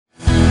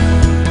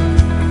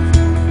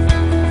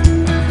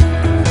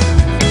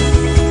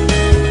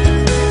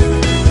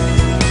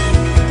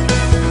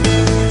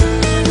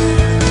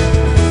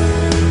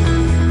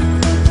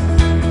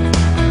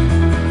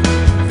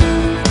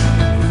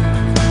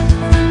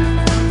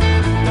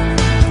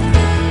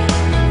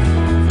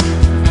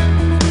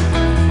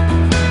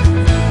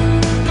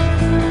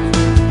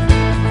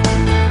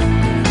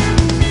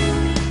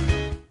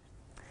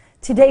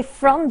Today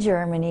from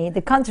Germany,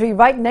 the country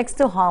right next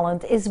to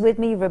Holland, is with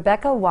me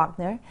Rebecca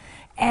Wagner.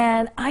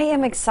 And I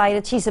am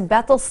excited. She's a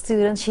Bethel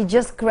student. She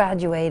just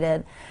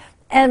graduated.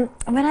 And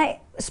when I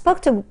spoke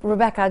to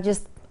Rebecca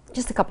just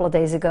a couple of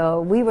days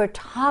ago, we were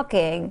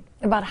talking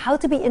about how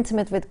to be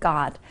intimate with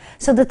God.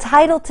 So the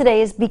title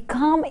today is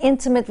Become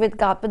Intimate with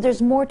God, but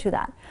there's more to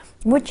that.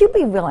 Would you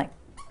be willing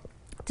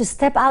to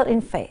step out in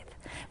faith?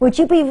 Would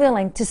you be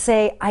willing to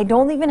say, I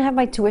don't even have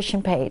my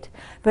tuition paid,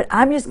 but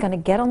I'm just going to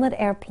get on that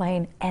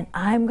airplane and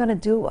I'm going to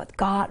do what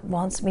God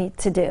wants me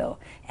to do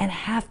and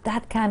have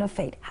that kind of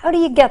faith? How do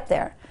you get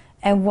there?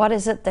 And what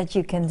is it that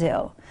you can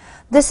do?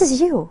 This is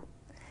you.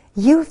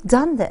 You've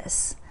done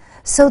this.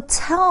 So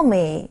tell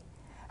me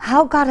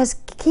how God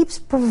keeps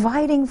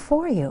providing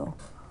for you.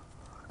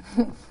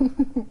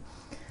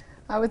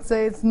 I would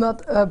say it's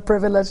not a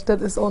privilege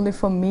that is only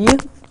for me,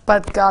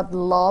 but God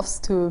loves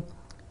to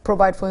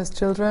provide for His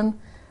children.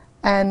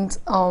 And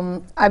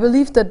I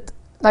believe that,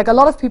 like, a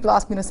lot of people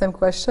ask me the same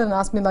question and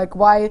ask me, like,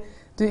 why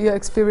do you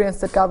experience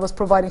that God was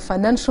providing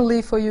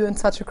financially for you in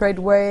such a great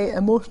way,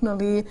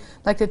 emotionally,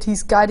 like that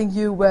He's guiding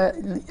you where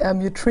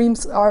your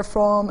dreams are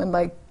from, and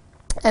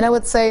I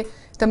would say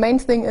the main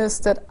thing is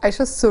that I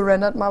just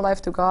surrendered my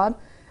life to God,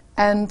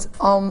 and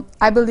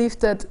I believe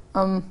that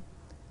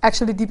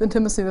actually deep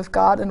intimacy with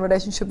God and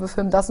relationship with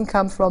Him doesn't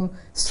come from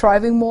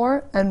striving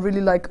more and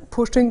really like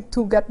pushing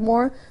to get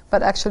more,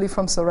 but actually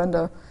from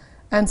surrender.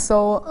 And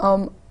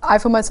so I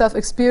for myself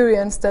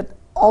experienced that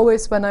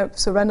always when I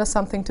surrender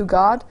something to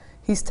God,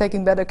 He's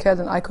taking better care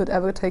than I could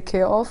ever take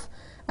care of.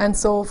 And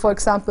so, for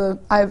example,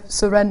 I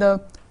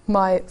surrender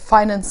my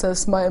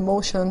finances, my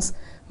emotions,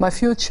 my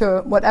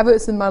future, whatever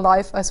is in my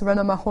life, I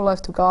surrender my whole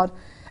life to God.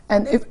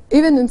 And if,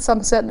 even in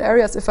some certain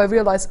areas, if I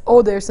realize,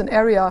 oh, there's an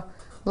area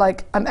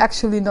like I'm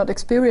actually not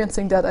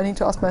experiencing that, I need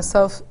to ask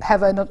myself,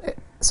 have I not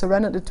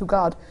surrendered it to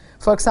God?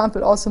 For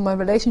example, also my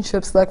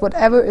relationships, like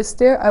whatever is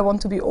there, I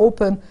want to be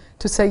open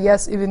to say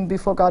yes even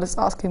before God is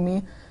asking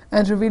me,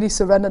 and to really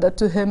surrender that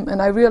to Him.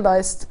 And I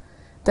realized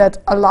that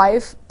a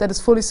life that is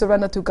fully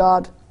surrendered to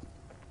God,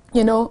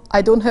 you know,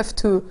 I don't have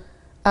to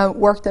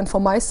work then for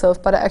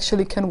myself, but I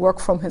actually can work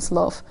from His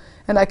love,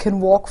 and I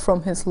can walk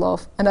from His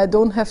love, and I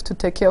don't have to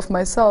take care of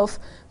myself,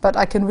 but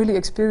I can really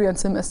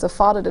experience Him as the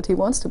Father that He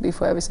wants to be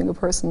for every single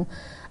person.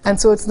 And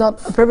so it's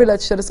not a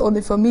privilege that is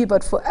only for me,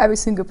 but for every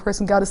single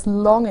person. God is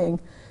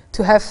longing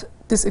to have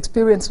this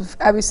experience with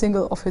every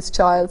single of His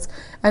childs.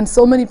 And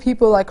so many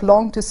people like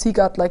long to see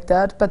God like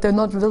that, but they're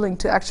not willing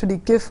to actually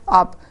give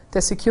up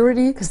their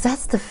security. Because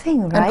that's the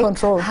thing, right? And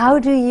control. How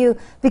did you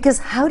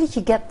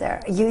get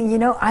there? You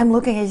know, I'm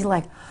looking at you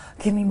like,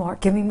 give me more,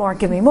 give me more,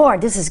 give me more.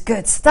 This is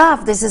good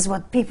stuff. This is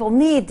what people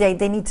need. They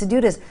need to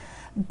do this.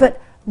 But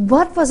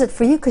what was it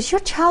for you? Because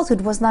your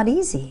childhood was not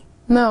easy.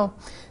 No.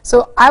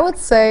 So I would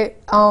say,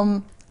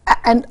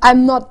 and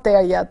I'm not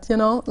there yet, you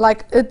know,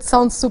 like it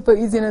sounds super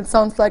easy and it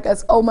sounds like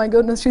as, oh my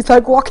goodness, she's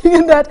like walking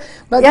in that.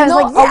 But yeah, no,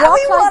 it's like,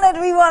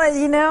 yeah, we want it,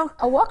 you know.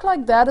 A walk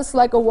like that is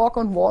like a walk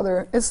on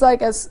water. It's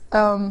like as,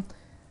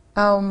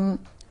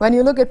 when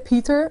you look at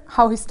Peter,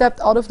 how he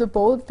stepped out of the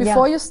boat,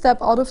 before you step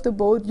out of the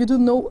boat, you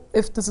don't know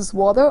if this is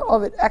water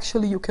or if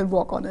actually you can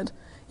walk on it.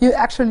 You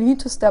actually need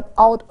to step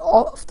out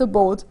of the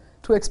boat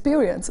to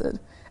experience it.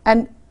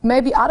 And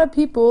maybe other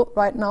people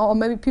right now, or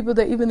maybe people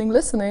that are even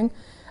listening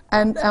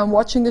and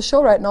watching the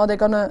show right now, they're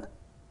going to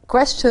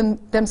question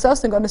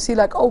themselves. They're going to see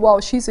like, oh wow,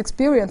 she's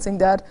experiencing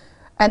that.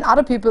 And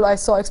other people I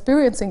saw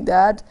experiencing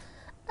that,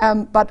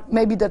 but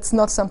maybe that's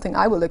not something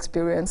I will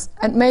experience.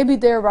 And maybe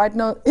they're right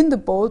now in the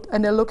boat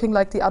and they're looking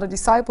like the other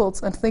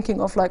disciples and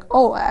thinking of like,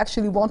 oh, I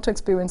actually want to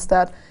experience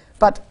that.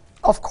 But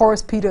of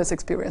course Peter is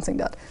experiencing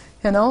that,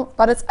 you know.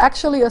 But it's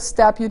actually a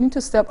step. You need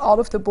to step out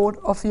of the boat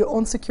of your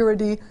own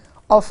security,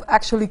 of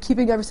actually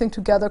keeping everything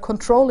together,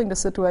 controlling the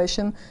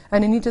situation,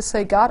 and you need to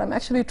say, God, I'm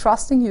actually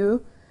trusting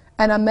you,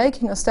 and I'm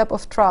making a step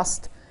of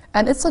trust.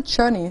 And it's a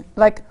journey.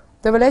 Like,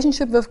 the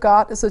relationship with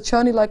God is a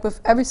journey like with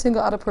every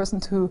single other person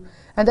too.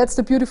 And that's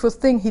the beautiful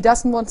thing. He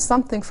doesn't want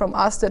something from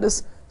us that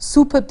is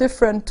super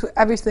different to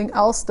everything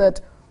else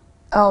that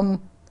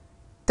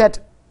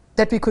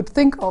we could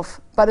think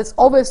of. But it's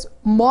always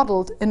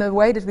modeled in a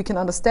way that we can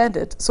understand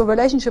it. So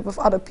relationship with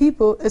other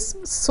people is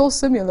so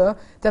similar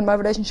than my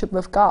relationship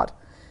with God.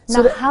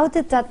 Now, how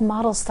did that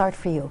model start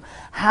for you?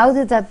 How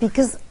did that,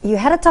 because you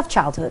had a tough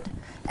childhood,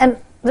 and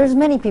there's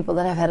many people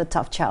that have had a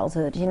tough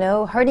childhood, you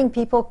know, hurting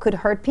people could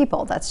hurt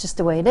people. That's just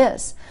the way it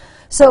is.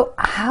 So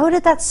how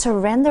did that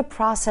surrender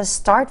process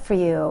start for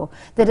you?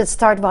 Did it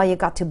start while you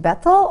got to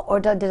Bethel, or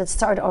did it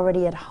start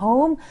already at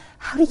home?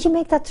 How did you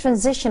make that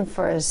transition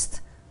first?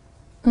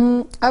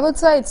 I would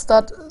say it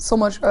started so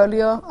much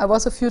earlier. I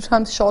was a few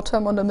times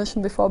short-term on the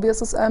mission before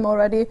BSSM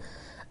already,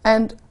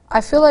 and I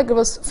feel like it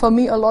was, for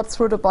me, a lot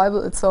through the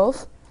Bible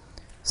itself.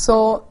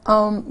 So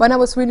when I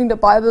was reading the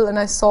Bible and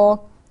I saw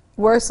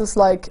verses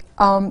like,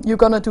 you're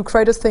going to do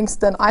greater things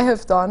than I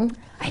have done.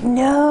 I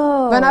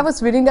know. When I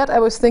was reading that, I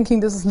was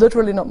thinking, this is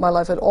literally not my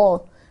life at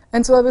all.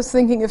 And so I was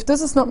thinking, if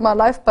this is not my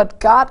life, but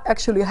God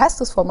actually has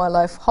this for my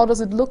life, how does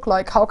it look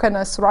like? How can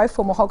I strive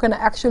for more? How can I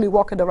actually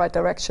walk in the right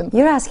direction?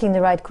 You're asking the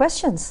right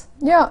questions.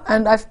 Yeah,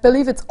 and I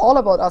believe it's all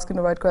about asking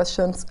the right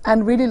questions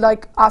and really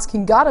like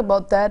asking God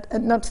about that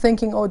and not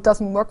thinking, oh, it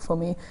doesn't work for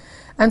me.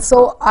 And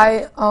so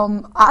I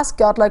asked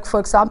God, like, for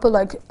example,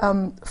 like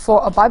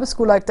for a Bible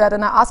school like that,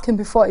 and I asked him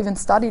before I even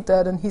studied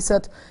that, and he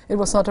said it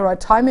was not the right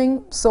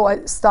timing. So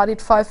I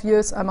studied 5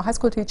 years. I'm a high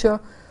school teacher.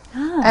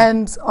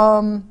 And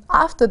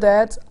after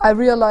that, I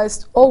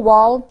realized, oh,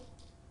 wow,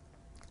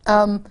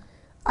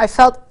 I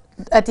felt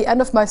at the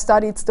end of my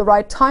study it's the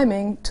right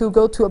timing to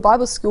go to a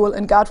Bible school,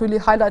 and God really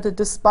highlighted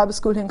this Bible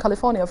school here in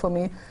California for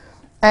me.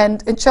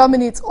 And in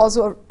Germany, it's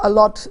also a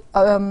lot,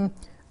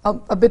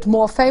 a bit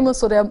more famous,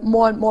 so there are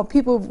more and more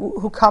people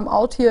who come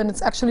out here, and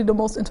it's actually the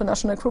most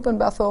international group in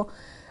Bethel.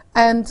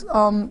 And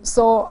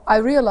so I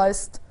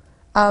realized,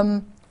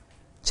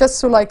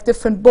 just through like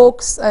different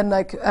books and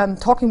like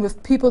talking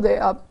with people, they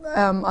are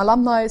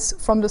alumni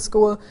from the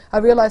school, I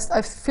realized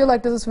I feel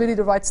like this is really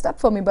the right step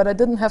for me, but I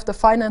didn't have the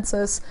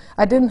finances.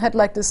 I didn't have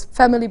like this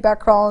family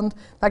background,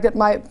 like that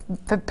my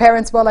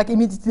parents were like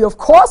immediately, of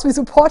course we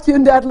support you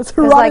in that, let's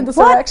run like, in this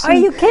what? direction. Are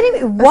you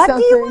kidding me? What do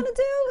you something. want to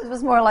do? It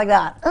was more like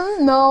that.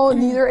 No,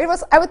 neither. It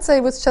was, I would say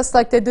it was just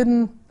like they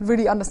didn't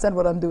really understand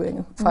what I'm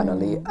doing,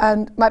 finally.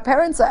 And my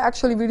parents are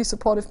actually really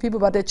supportive people,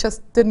 but they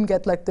just didn't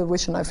get like the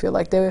vision, I feel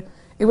like.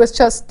 It was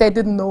just, they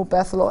didn't know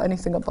Bethel or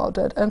anything about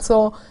it. And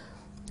so...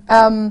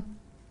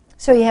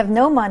 so you have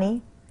no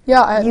money.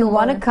 Yeah, I had You no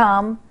want to money.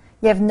 come.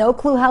 You have no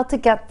clue how to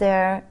get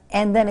there.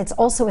 And then it's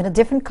also in a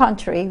different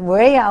country,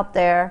 way out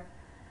there.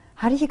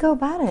 How do you go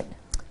about it?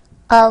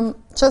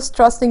 Just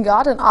trusting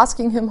God and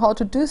asking him how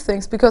to do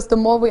things, because the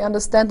more we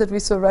understand that we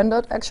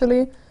surrendered,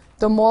 actually,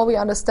 the more we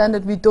understand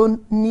that we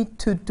don't need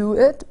to do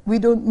it. We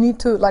don't need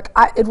to, like,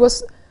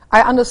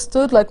 I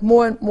understood like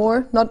more and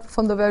more, not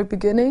from the very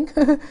beginning,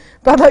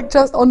 but like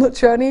just on the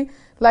journey,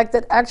 like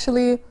that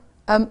actually,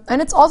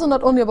 and it's also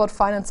not only about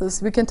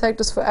finances. We can take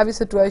this for every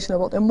situation,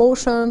 about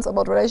emotions,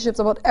 about relationships,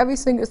 about every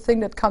single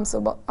thing that comes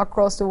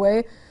across the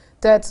way,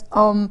 that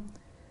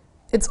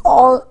it's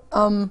all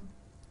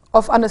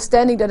of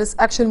understanding that it's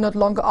actually not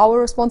longer our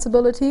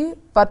responsibility,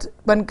 but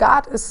when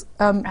God is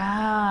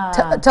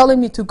telling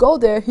me to go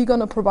there, He's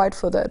gonna provide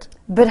for that.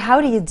 But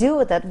how do you deal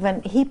with that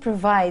when he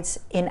provides,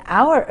 in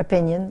our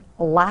opinion,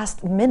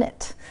 last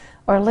minute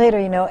or later,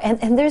 you know?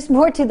 And there's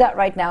more to that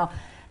right now.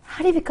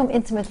 How do you become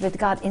intimate with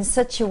God in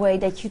such a way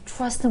that you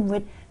trust him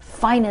with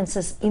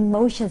finances,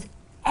 emotions,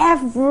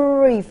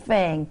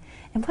 everything?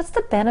 And what's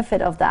the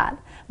benefit of that?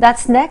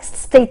 That's next.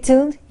 Stay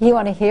tuned. You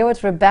want to hear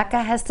what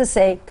Rebecca has to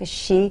say, because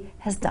she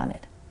has done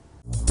it.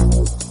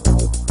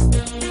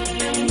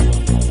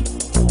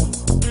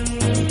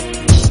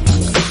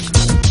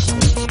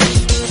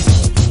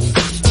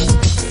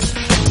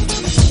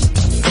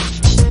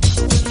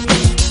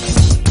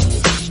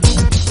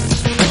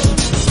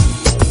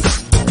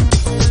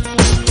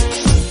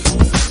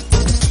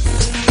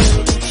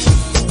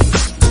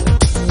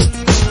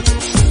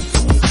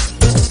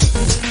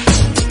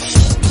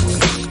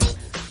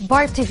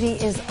 Bart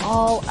TV is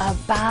all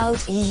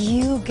about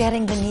you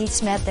getting the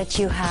needs met that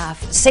you have.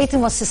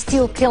 Satan wants to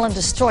steal, kill, and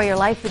destroy your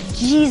life, but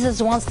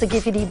Jesus wants to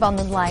give you the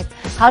abundant life.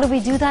 How do we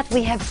do that?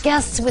 We have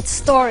guests with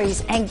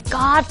stories, and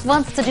God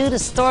wants to do the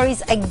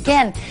stories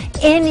again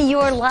in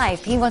your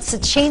life. He wants to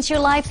change your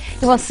life,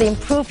 He wants to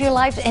improve your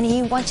life, and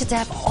He wants you to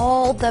have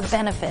all the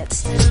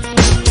benefits.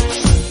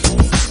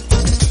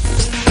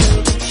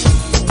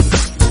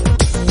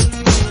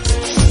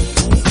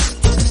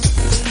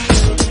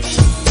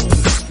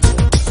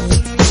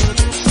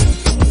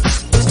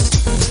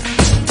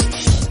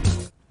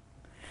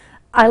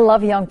 I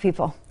love young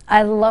people.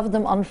 I love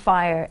them on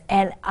fire,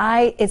 and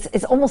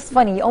it's almost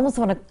funny. You almost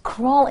want to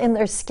crawl in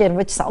their skin,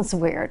 which sounds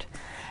weird,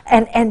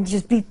 and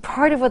just be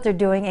part of what they're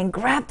doing and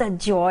grab that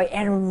joy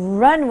and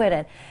run with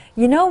it.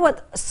 You know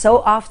what? So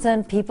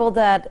often people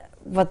that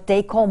what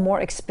they call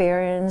more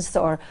experienced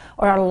or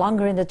are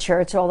longer in the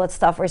church, all that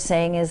stuff, are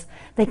saying is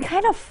they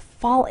kind of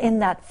fall in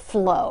that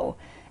flow.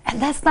 And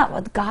that's not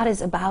what God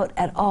is about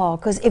at all.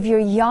 Because if you're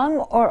young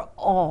or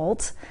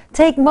old,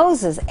 take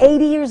Moses,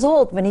 80 years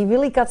old, when he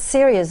really got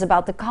serious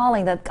about the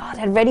calling that God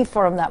had ready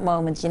for him that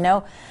moment, you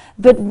know.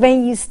 But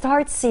when you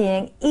start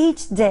seeing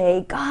each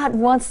day, God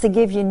wants to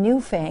give you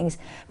new things,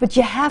 but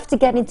you have to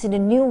get into the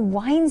new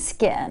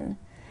wineskin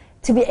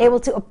to be able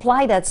to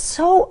apply that.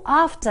 So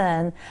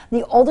often,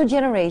 the older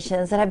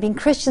generations that have been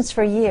Christians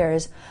for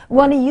years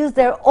want to use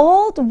their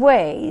old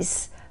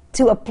ways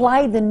to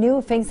apply the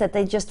new things that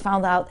they just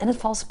found out, and it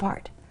falls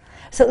apart.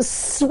 So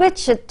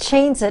switch it,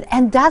 change it,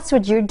 and that's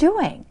what you're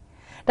doing.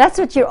 That's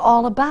what you're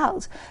all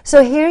about.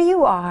 So here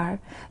you are,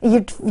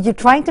 you're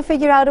trying to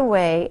figure out a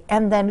way,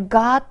 and then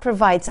God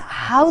provides.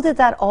 How did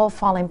that all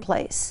fall in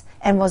place?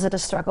 And was it a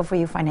struggle for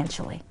you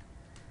financially?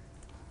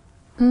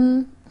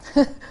 I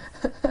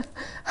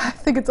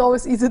think it's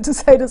always easy to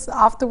say this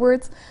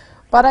afterwards,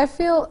 but I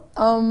feel...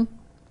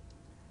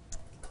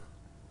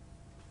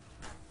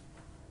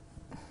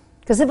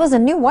 Because it was a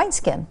new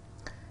wineskin.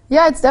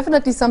 yeah, it's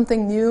definitely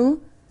something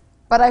new.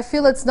 but I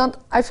feel it's not.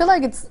 I feel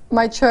like it's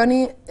my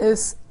journey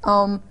is.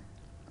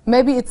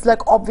 Maybe it's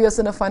like obvious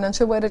in a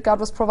financial way that God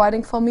was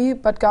providing for me,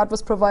 but God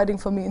was providing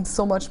for me in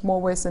so much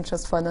more ways than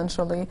just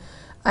financially.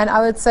 And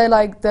I would say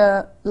like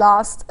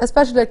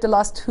especially like the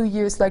last 2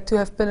 years, like to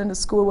have been in the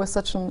school was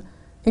such an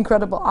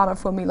incredible honor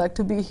for me. Like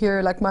to be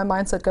here, like my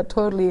mindset got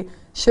totally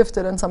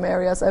shifted in some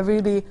areas. I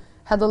really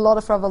had a lot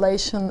of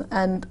revelation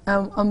and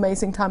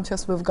amazing time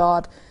just with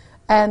God.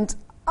 And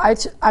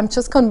I'm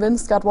just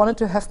convinced God wanted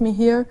to have me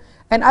here.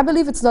 And I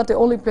believe it's not the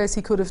only place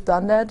he could have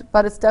done that,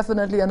 but it's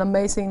definitely an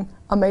amazing,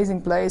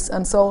 amazing place.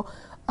 And so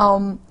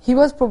he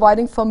was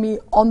providing for me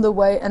on the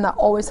way, and I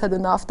always had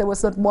enough. There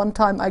was not one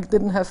time I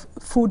didn't have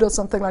food or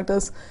something like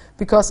this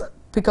because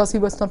he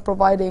was not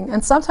providing.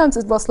 And sometimes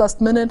it was last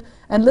minute,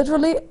 and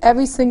literally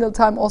every single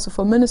time, also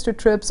for ministry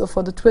trips or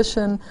for the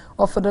tuition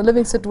or for the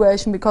living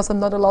situation, because I'm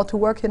not allowed to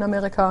work in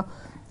America,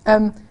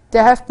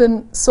 there have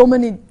been so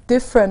many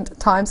different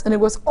times, and it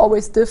was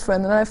always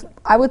different. And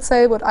I would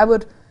say what I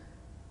would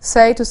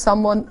say to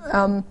someone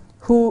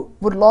who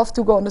would love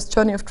to go on this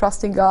journey of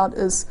trusting God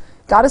is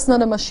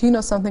not a machine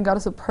or something, God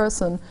is a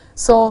person.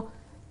 So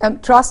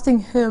trusting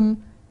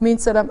him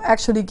means that I'm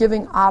actually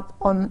giving up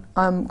on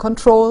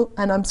control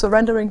and I'm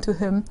surrendering to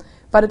him,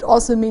 but it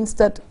also means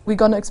that we're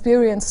going to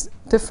experience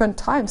different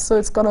times, so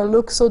it's going to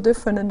look so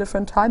different in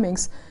different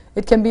timings.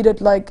 It can be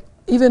that like,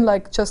 even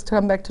like just to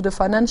come back to the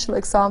financial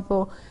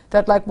example,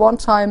 that like one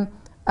time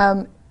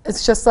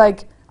it's just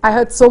like, I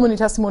heard so many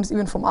testimonies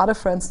even from other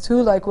friends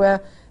too, like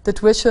where the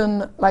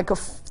tuition like of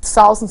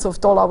thousands of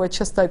dollars were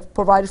just like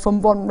provided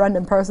from one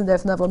random person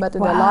they've never met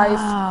in their life.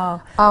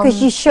 Wow.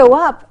 Because you show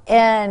up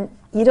and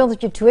you don't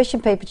get your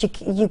tuition paid, but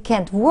you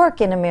can't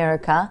work in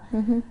America.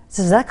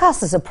 So that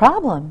causes a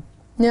problem.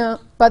 Yeah,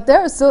 but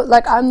there is so,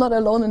 like, I'm not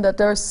alone in that.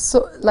 There are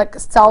so, like,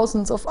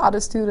 thousands of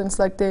other students,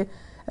 like, they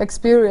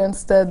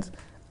experienced that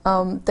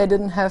they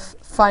didn't have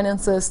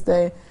finances,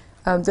 they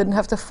didn't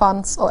have the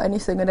funds or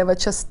anything, and they were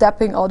just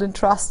stepping out in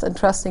trust and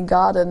trusting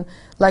God. And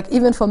like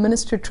even for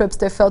ministry trips,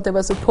 they felt they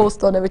were supposed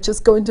to, and they would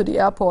just go into the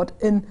airport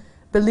in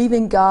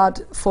believing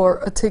God for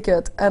a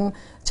ticket. And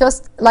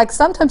just like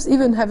sometimes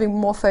even having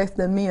more faith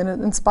than me, and it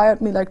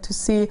inspired me like to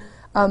see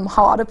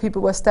how other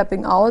people were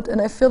stepping out.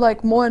 And I feel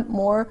like more and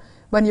more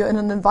when you're in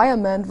an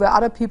environment where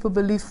other people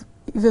believe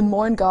even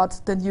more in God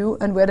than you,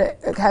 and where they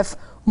have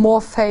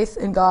more faith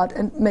in God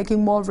and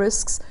making more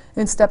risks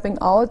in stepping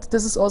out,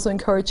 this is also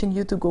encouraging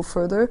you to go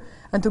further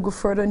and to go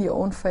further in your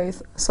own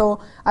faith. So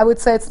I would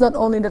say it's not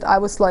only that I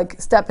was like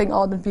stepping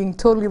out and being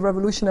totally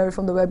revolutionary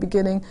from the very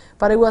beginning,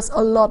 but it was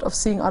a lot of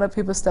seeing other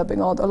people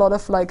stepping out, a lot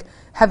of like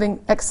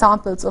having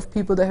examples of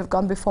people that have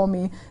gone before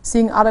me,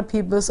 seeing other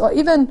people's, or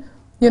even,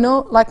 you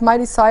know, like my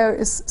desire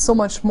is so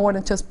much more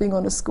than just being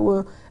on a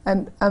school,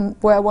 and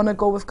where I want to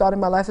go with God in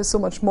my life is so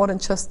much more than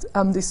just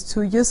these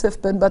 2 years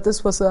have been. But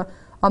this was a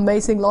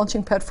amazing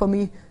launching pad for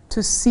me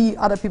to see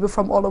other people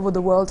from all over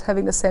the world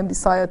having the same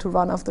desire to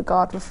run after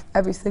God with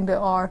everything they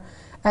are,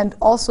 and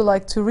also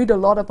like to read a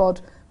lot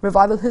about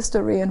revival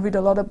history and read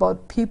a lot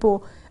about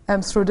people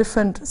through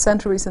different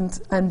centuries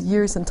and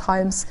years and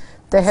times.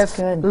 They have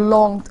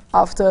longed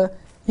after,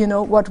 you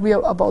know, what we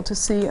are about to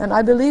see. And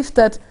I believe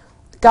that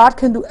God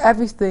can do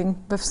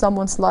everything with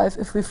someone's life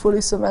if we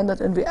fully surrendered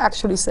and we're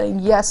actually saying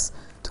yes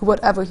to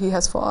whatever He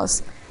has for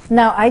us.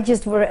 Now, I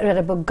just read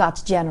a book,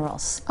 God's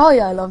Generals. Oh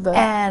yeah, I love that.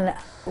 And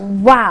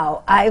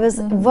wow,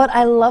 what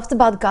I loved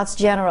about God's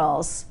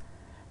Generals,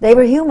 they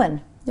were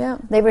human. Yeah.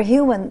 They were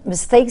human.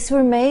 Mistakes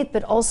were made,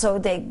 but also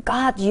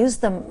God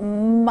used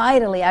them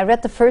mightily. I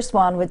read the first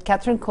one with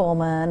Catherine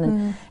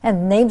Coleman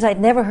and names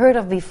I'd never heard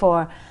of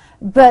before.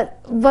 But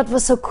what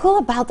was so cool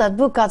about that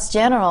book, God's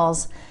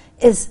Generals,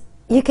 is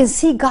you can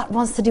see God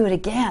wants to do it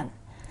again.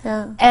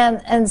 Yeah.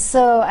 And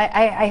so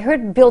I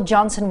heard Bill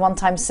Johnson one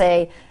time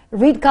say,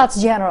 read God's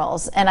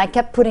Generals, and I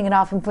kept putting it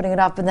off,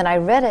 and then I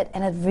read it,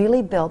 and it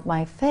really built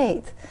my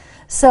faith.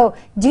 So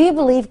do you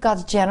believe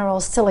God's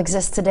Generals still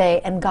exist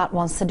today, and God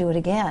wants to do it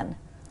again?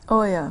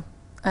 Oh yeah,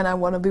 and I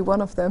want to be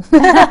one of them.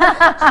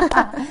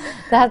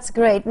 That's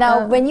great.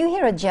 Now, when you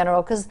hear a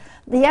general, because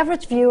the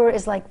average viewer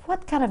is like,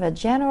 what kind of a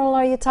general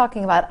are you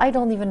talking about? I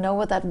don't even know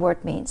what that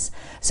word means.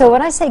 So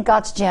when I say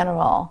God's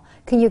General,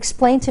 can you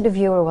explain to the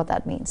viewer what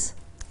that means?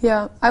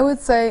 Yeah, I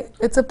would say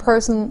it's a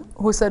person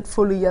who said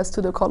fully yes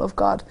to the call of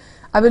God.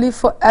 I believe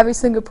for every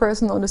single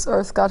person on this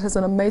earth, God has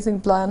an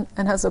amazing plan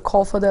and has a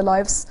call for their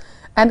lives.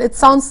 And it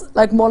sounds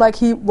like more like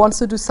He wants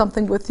to do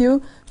something with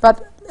you,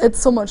 but it's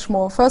so much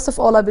more. First of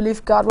all, I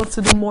believe God wants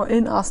to do more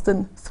in us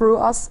than through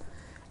us.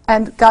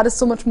 And God is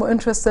so much more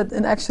interested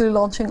in actually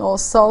launching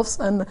ourselves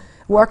and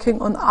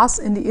working on us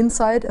in the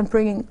inside and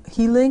bringing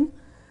healing.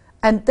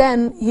 And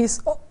then He's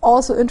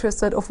also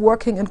interested of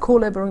working and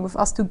collaborating with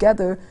us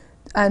together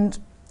and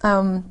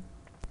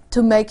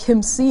to make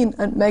Him seen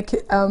and make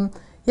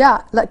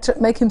yeah, like to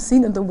make him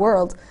seen in the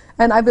world.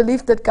 And I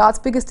believe that God's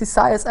biggest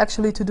desire is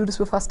actually to do this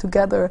with us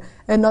together,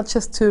 and not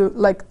just to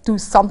like do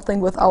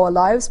something with our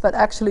lives, but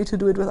actually to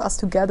do it with us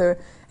together.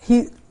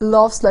 He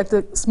loves like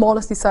the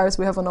smallest desires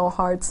we have on our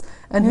hearts,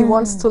 and he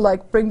wants to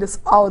like bring this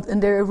out.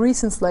 And there are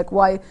reasons like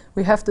why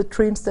we have the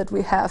dreams that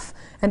we have.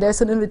 And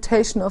there's an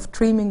invitation of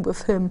dreaming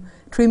with him,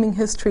 dreaming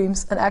his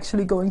dreams, and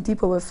actually going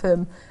deeper with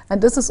him.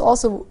 And this is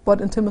also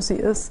what intimacy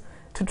is.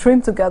 To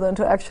dream together and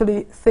to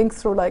actually think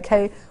through like,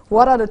 hey,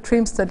 what are the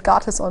dreams that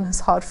God has on his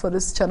heart for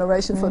this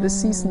generation, for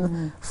this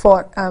season,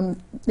 for,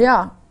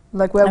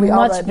 like where and we are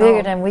much right bigger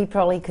now. than we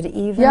probably could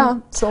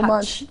even so touch.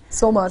 much.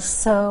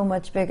 So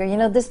much bigger. You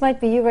know, this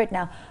might be you right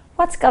now.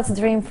 What's God's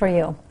dream for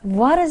you?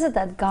 What is it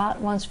that God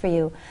wants for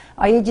you?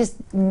 Are you just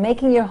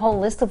making your whole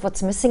list of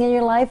what's missing in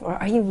your life, or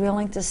are you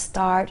willing to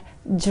start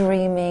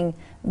dreaming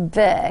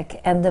big?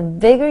 And the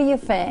bigger you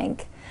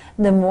think,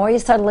 the more you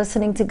start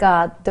listening to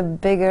God, the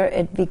bigger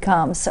it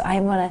becomes. So I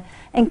want to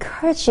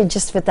encourage you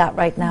just with that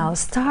right now.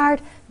 Start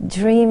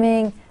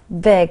dreaming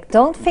big.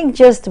 Don't think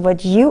just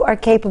what you are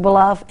capable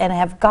of and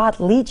have God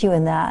lead you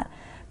in that.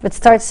 But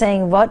start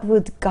saying, what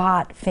would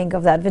God think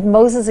of that? With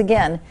Moses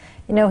again,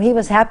 you know, he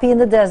was happy in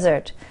the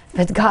desert,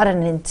 but God had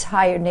an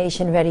entire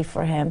nation ready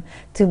for him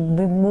to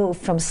be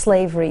moved from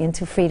slavery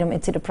into freedom,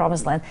 into the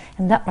promised land.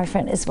 And that, my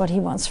friend, is what he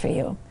wants for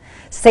you.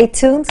 Stay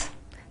tuned.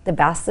 The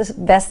best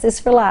is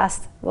for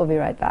last. We'll be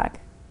right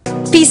back.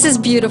 Peace is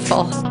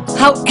beautiful.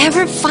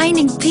 However,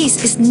 finding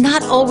peace is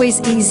not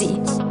always easy.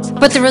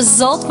 But the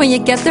result when you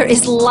get there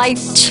is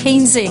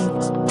life-changing.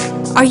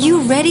 Are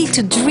you ready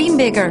to dream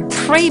bigger,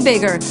 pray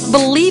bigger,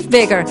 believe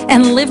bigger,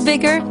 and live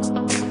bigger?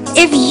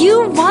 If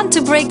you want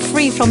to break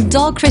free from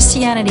dull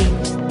Christianity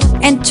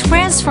and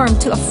transform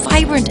to a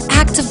vibrant,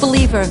 active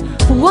believer,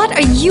 what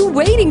are you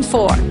waiting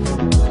for?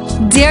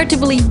 Dare to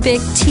Believe Big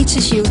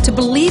teaches you to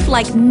believe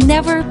like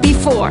never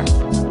before.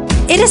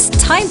 It is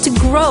time to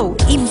grow,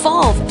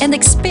 evolve, and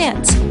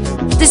expand.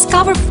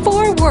 Discover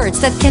 4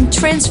 words that can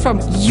transform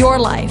your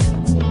life.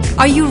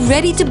 Are you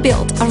ready to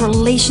build a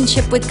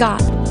relationship with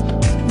God?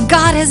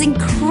 God has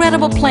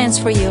incredible plans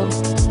for you.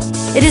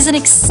 It is an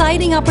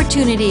exciting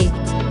opportunity,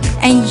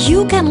 and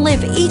you can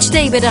live each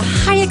day with a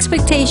high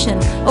expectation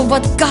of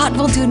what God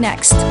will do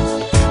next.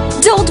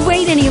 Don't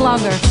wait any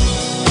longer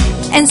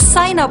and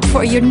sign up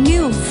for your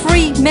new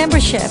free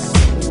membership.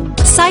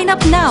 Sign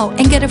up now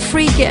and get a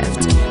free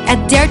gift at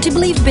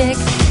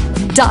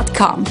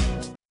daretobelievebig.com.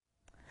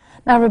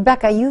 Now,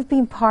 Rebecca, you've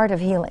been part of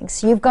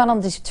healings. You've gone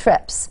on these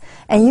trips,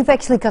 and you've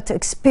actually got to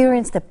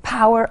experience the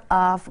power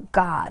of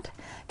God.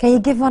 Can you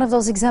give one of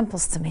those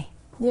examples to me?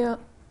 Yeah.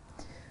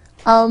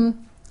 I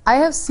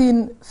have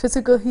seen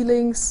physical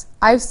healings.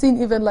 I've seen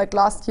even like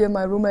last year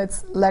my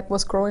roommate's leg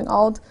was growing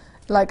out,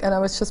 like, and I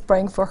was just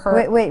praying for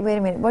her. Wait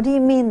a minute. What do you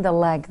mean the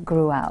leg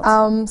grew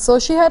out? So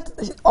she had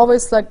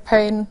always like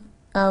pain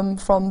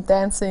from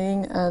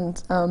dancing,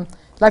 and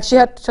like she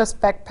had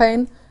just back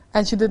pain,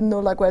 and she didn't know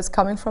like where it's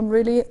coming from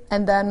really.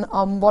 And then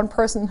one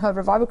person in her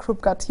revival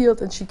group got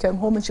healed, and she came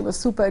home and she was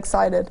super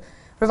excited.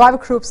 Revival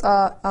groups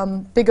are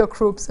bigger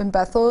groups in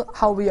Bethel,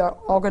 how we are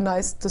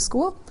organized the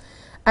school.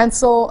 And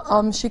so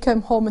she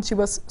came home and she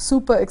was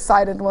super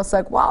excited and was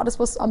like, wow, this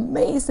was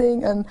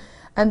amazing.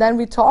 And then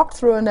we talked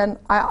through, and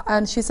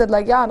she said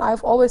like, yeah, and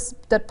I've always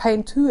that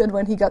pain too. And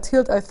when he got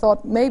healed, I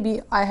thought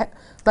maybe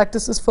like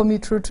this is for me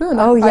true too. And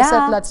I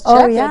said, let's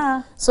check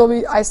it. So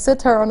I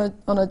sit her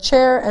on a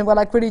chair, and we're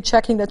like really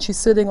checking that she's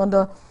sitting on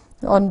the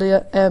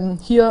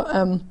here,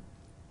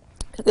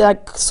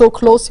 like so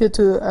close here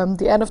to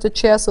the end of the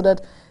chair, so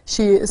that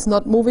she is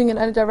not moving in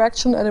any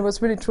direction. And it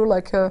was really true,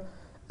 like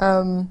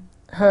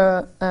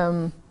her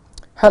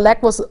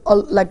leg was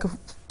like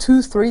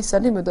 2-3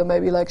 centimeter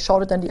maybe like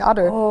shorter than the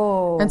other.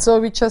 And so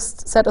we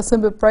just said a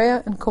simple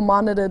prayer and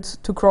commanded it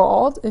to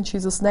grow out in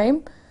Jesus'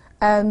 name.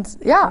 And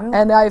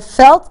and I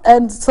felt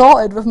and saw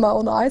it with my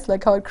own eyes,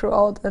 like how it grew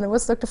out. And it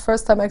was like the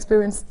first time I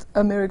experienced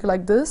a miracle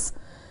like this.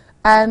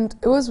 And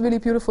it was really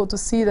beautiful to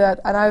see that.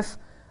 And I've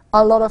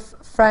a lot of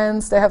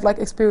friends, they have like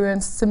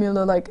experienced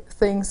similar like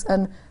things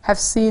and have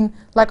seen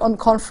like on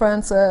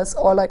conferences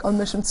or like on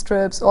mission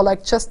trips or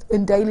like just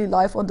in daily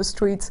life on the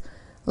streets,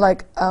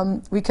 like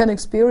we can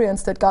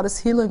experience that God is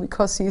healing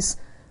because he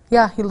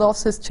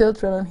loves his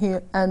children,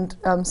 and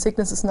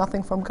sickness is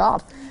nothing from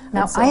God.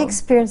 Now so I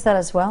experienced that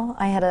as well.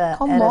 I had a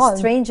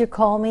stranger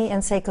call me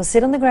and say, go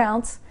sit on the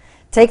ground,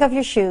 take off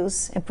your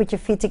shoes and put your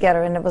feet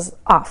together, and it was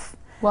off.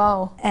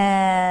 Wow.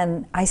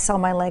 And I saw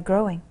my leg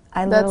growing.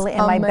 I That's literally,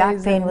 and my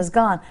back pain was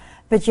gone.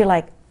 But you're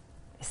like,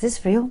 is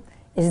this real?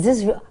 Is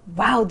this real?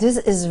 Wow, this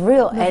is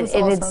real. And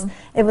awesome.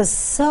 it was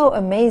so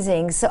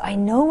amazing. So I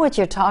know what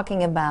you're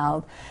talking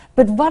about.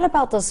 But what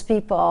about those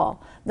people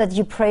that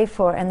you pray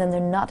for and then they're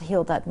not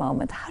healed that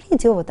moment? How do you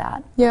deal with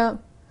that? Yeah.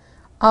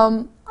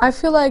 I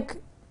feel like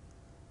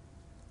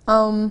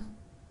I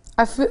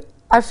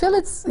feel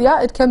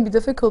it can be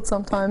difficult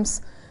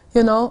sometimes.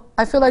 You know,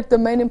 I feel like the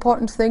main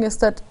important thing is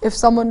that if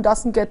someone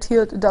doesn't get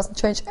healed, it doesn't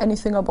change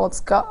anything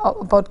about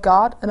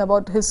God and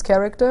about his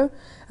character.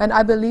 And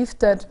I believe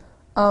that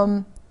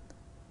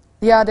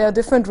yeah, there are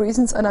different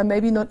reasons, and I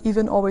maybe not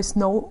even always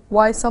know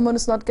why someone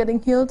is not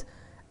getting healed.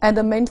 And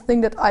the main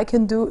thing that I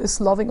can do is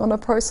loving on a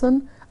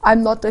person.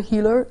 I'm not the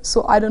healer,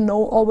 so I don't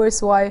know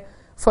always why,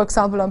 for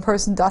example, a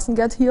person doesn't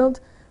get healed.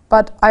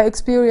 But I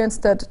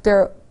experienced that there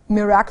are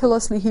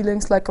miraculously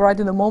healings, like right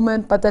in the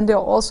moment, but then there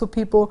are also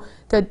people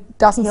that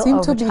doesn't Heal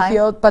seem to over be time.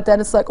 healed, but then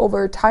it's like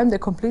over time they're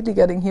completely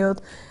getting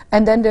healed.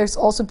 And then there's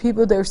also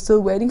people that are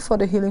still waiting for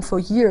the healing for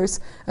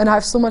years, and I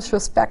have so much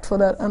respect for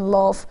that and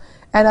love.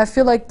 And I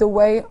feel like the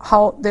way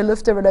how they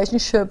live their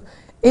relationship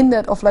in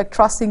that of like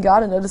trusting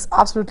God, and that is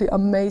absolutely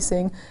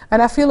amazing.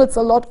 And I feel it's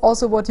a lot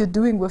also what you're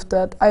doing with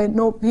that. I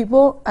know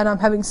people, and I'm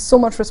having so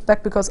much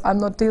respect because I'm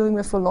not dealing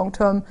with a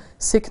long-term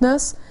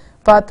sickness,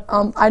 but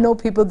I know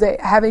people, they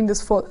having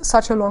this for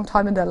such a long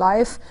time in their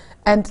life,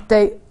 and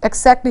they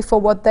exactly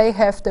for what they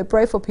have, they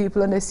pray for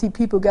people, and they see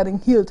people getting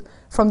healed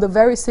from the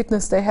very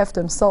sickness they have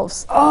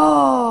themselves.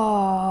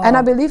 Oh. And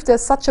I believe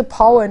there's such a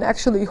power in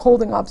actually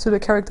holding up to the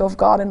character of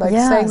God and like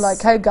saying Yes.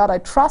 like, hey God, I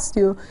trust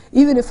you.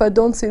 Even if I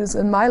don't see this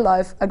in my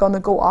life, I'm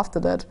gonna go after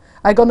that.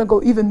 I'm gonna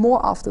go even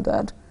more after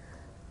that.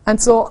 And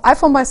so I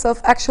for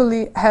myself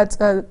actually had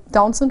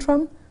Down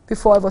syndrome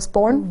before I was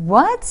born.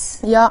 What?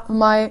 Yeah,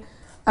 my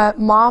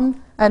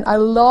mom, and I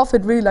love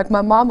it really, like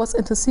my mom was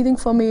interceding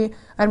for me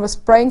and was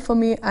praying for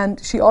me,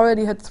 and she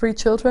already had 3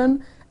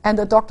 children, and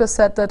the doctor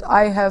said that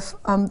I have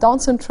Down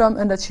syndrome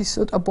and that she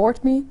should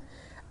abort me.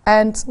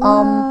 And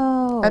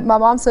Wow. and my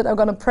mom said, I'm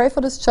gonna pray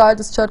for this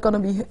child gonna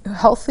be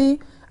healthy.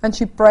 And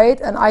she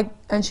prayed,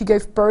 and she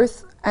gave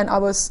birth, and I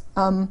was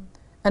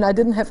and I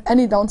didn't have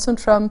any Down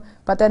syndrome,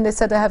 but then they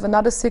said I have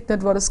another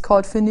sickness, what is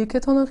called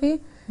phenylketonuria.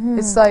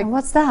 It's like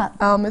What's that?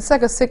 it's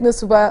like a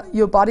sickness where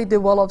your body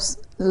develops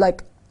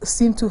like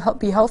seem to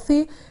be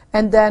healthy,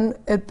 and then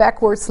it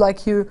backwards,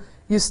 like you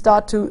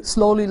start to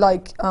slowly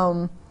like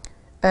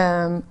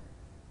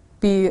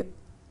be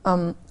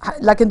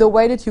like in the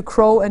way that you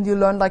grow and you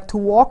learn like to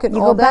walk and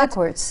You all go that,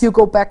 backwards. you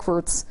go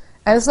backwards,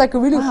 and it's like a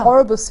really Wow.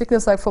 horrible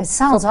sickness, like for It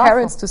sounds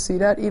parents awful. to see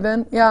that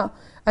even, yeah.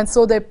 And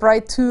so they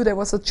prayed too. There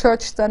was a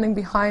church standing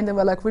behind, and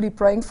were like really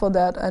praying for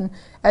that. And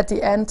at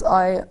the end,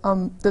 I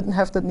didn't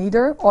have that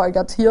neither, or I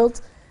got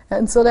healed.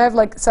 And so they have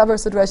like several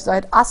situations. I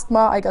had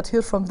asthma, I got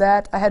healed from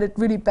that. I had it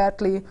really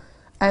badly,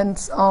 and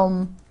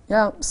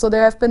yeah. So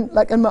there have been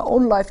like in my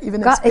own life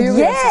even experiences.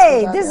 Yay!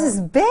 with that, This yeah.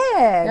 is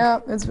big. Yeah,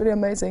 it's really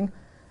amazing.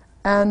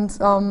 And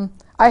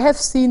I have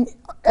seen,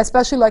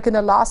 especially like in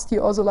the last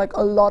year, also like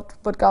a lot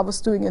what God was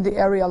doing in the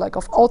area like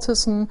of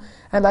autism,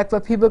 and like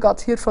where people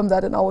got healed from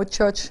that in our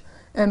church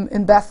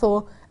in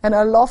Bethel. And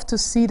I love to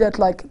see that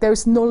like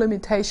there's no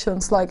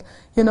limitations, like,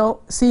 you know,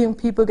 seeing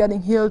people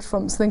getting healed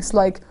from things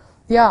like,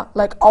 yeah,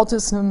 like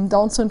autism,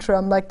 Down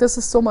syndrome, like this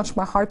is so much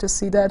my heart to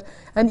see that.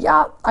 And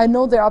yeah, I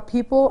know there are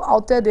people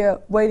out there, they're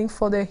waiting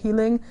for their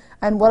healing.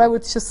 And what I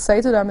would just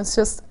say to them is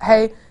just,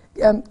 hey,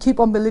 keep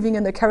on believing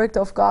in the character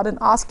of God and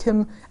ask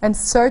Him and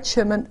search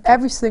Him, and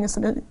everything is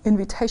an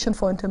invitation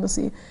for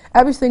intimacy.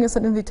 Everything is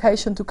an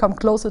invitation to come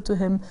closer to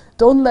Him.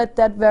 Don't let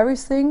that very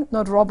thing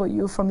not rob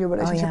you from your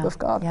relationship yeah. with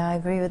God. Yeah, I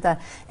agree with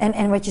that.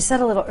 And what you said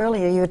a little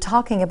earlier, you were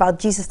talking about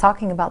Jesus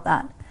talking about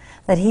that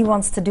He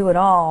wants to do it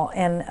all.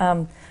 And I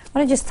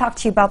want to just talk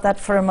to you about that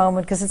for a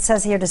moment, because it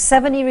says here, the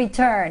 70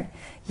 return.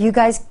 You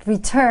guys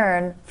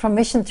return from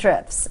mission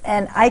trips,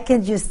 and I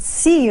can just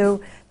see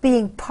you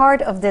being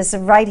part of this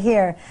right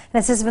here.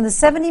 And it says, when the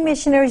 70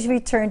 missionaries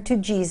returned to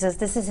Jesus,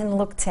 this is in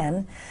Luke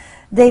 10,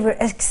 they were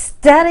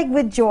ecstatic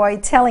with joy,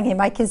 telling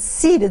Him, I can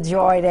see the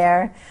joy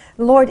there,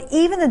 Lord,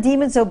 even the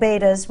demons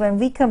obeyed us when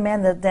we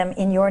commanded them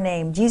in your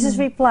name. Jesus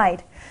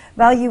replied,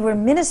 while you were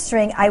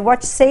ministering, I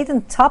watched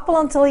Satan topple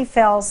until he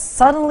fell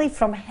suddenly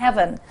from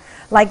heaven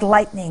like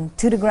lightning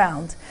to the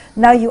ground.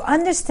 Now you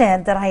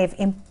understand that I have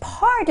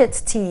imparted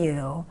to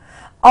you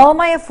all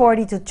my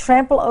authority to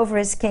trample over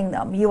his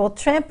kingdom. You will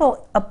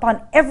trample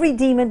upon every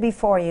demon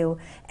before you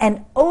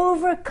and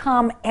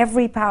overcome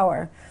every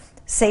power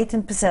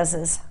Satan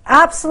possesses.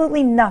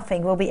 Absolutely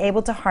nothing will be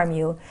able to harm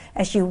you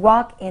as you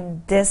walk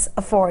in this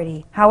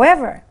authority.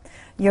 However,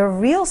 your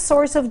real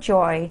source of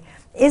joy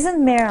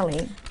isn't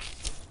merely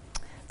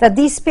that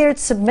these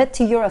spirits submit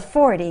to your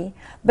authority,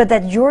 but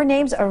that your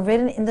names are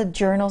written in the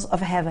journals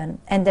of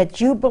heaven and that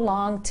you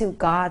belong to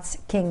God's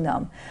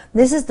kingdom.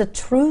 This is the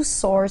true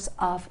source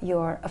of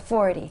your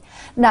authority.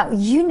 Now,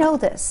 you know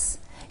this.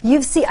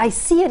 I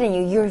see it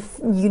in you.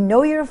 You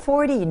know your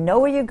authority, you know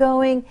where you're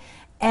going,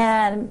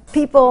 and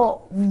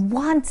people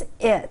want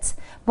it.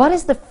 What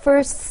is the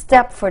first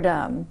step for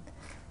them?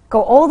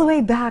 Go all the way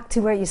back to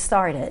where you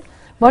started.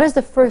 What is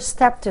the first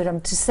step to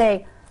them to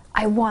say,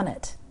 I want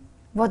it?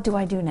 What do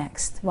I do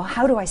next? Well,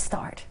 how do I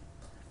start?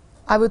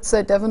 I would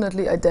say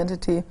definitely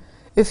identity.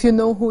 If you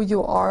know who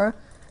you are,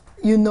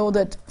 you know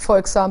that, for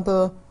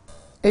example,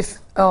 if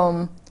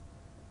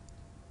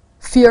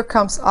fear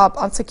comes up,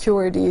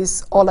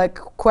 insecurities, or like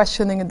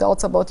questioning and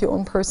doubts about your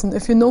own person,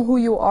 if you know who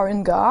you are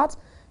in God,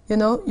 you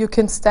know, you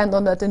can stand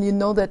on that, and you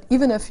know that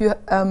even if you're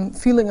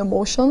feeling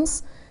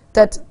emotions,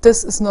 that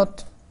this is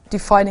not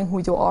defining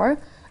who you are,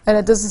 and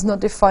that this is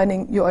not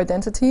defining your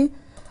identity.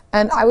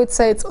 And I would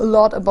say it's a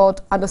lot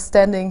about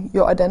understanding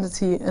your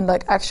identity and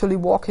like actually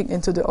walking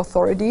into the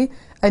authority.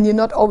 And you're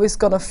not always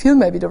gonna feel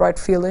maybe the right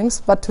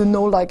feelings, but to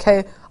know like,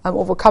 hey, I'm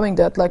overcoming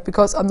that, like,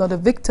 because I'm not a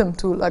victim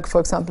to, like,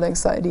 for example,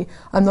 anxiety.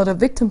 I'm not a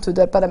victim to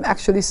that, but I'm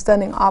actually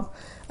standing up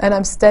and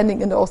I'm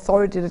standing in the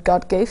authority that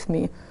God gave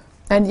me.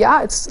 And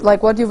yeah, it's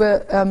like what you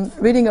were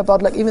reading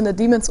about, like even the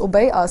demons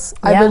obey us.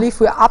 I believe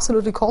we are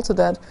absolutely called to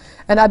that.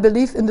 And I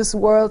believe in this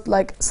world,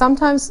 like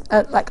sometimes,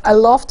 like I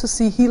love to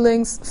see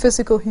healings,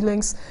 physical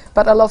healings,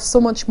 but I love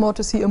so much more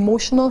to see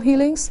emotional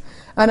healings.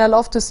 And I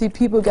love to see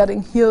people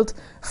getting healed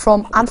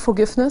from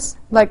unforgiveness,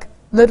 like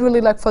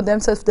literally like for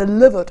themselves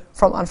delivered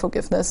from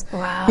unforgiveness.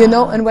 Wow. You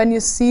know, and when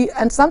you see,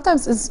 and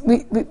sometimes it's,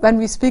 when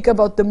we speak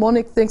about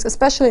demonic things,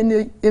 especially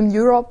in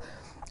Europe,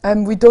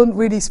 we don't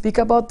really speak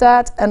about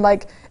that. And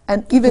like,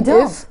 and even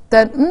if,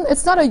 then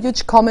it's not a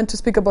huge comment to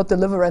speak about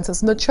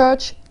deliverances in the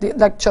church,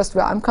 like just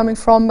where I'm coming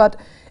from. But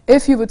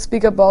if you would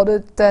speak about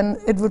it, then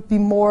it would be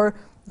more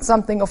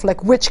something of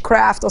like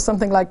witchcraft or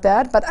something like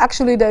that. But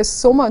actually there's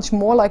so much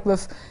more, like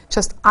with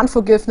just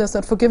unforgiveness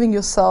and forgiving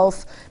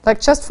yourself. Like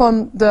just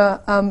from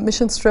the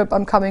mission trip,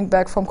 I'm coming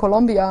back from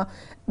Colombia.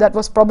 That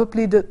was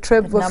probably the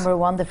trip with number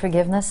one, the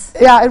forgiveness.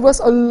 Yeah, it was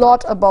a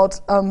lot about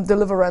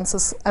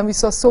deliverances, and we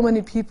saw so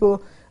many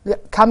people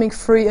coming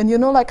free. And you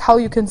know, like how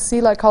you can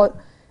see like how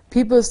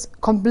people's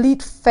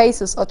complete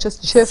faces are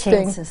just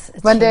shifting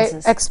when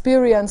they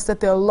experience that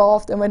they're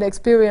loved, and when they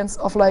experience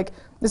of like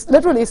this,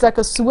 literally it's like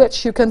a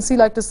switch. You can see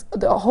like this,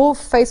 the whole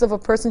face of a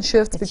person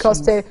shifts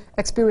because they're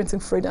experiencing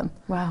freedom.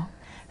 Wow.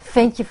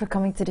 Thank you for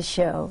coming to the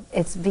show.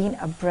 It's been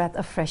a breath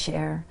of fresh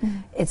air.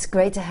 It's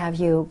great to have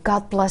you.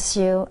 God bless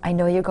you. I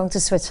know you're going to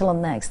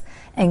Switzerland next,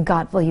 and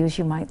God will use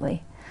you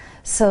mightily.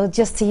 So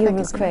just to you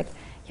real quick,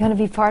 you want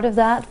to be part of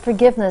that?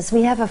 Forgiveness.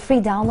 We have a free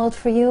download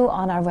for you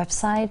on our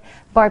website,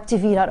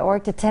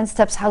 barbtv.org, the 10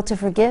 steps how to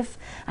forgive.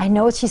 I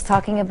know what she's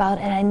talking about,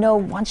 and I know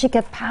once you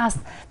get past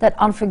that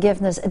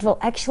unforgiveness, it will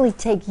actually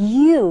take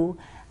you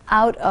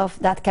out of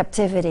that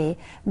captivity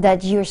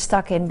that you're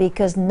stuck in,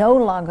 because no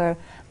longer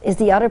is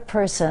the other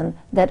person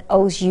that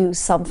owes you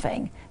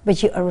something,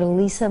 but you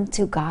release them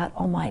to God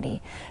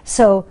Almighty.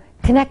 So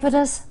connect with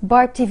us,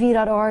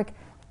 barbtv.org.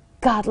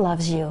 God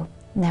loves you.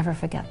 Never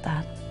forget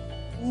that.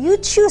 You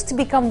choose to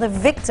become the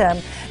victim.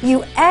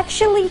 You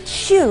actually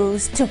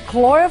choose to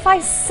glorify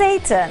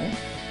Satan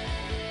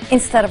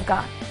instead of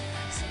God.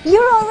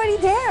 You're already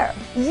there.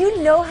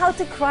 You know how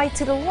to cry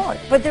to the Lord,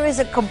 but there is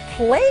a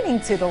complaining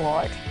to the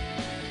Lord,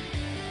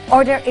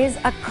 or there is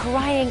a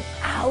crying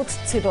out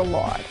to the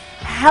Lord.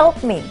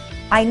 Help me.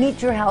 I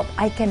need your help.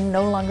 I can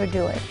no longer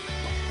do it.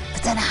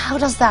 But then how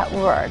does that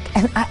work?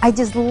 And I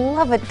just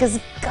love it, because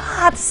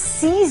God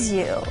sees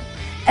you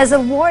as a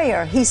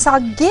warrior. He saw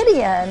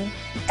Gideon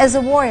as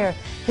a warrior.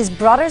 His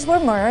brothers were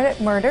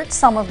murdered,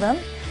 some of them.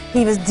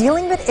 He was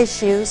dealing with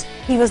issues.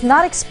 He was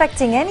not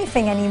expecting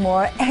anything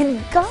anymore.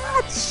 And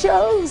God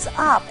shows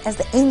up as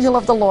the angel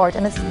of the Lord.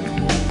 And it's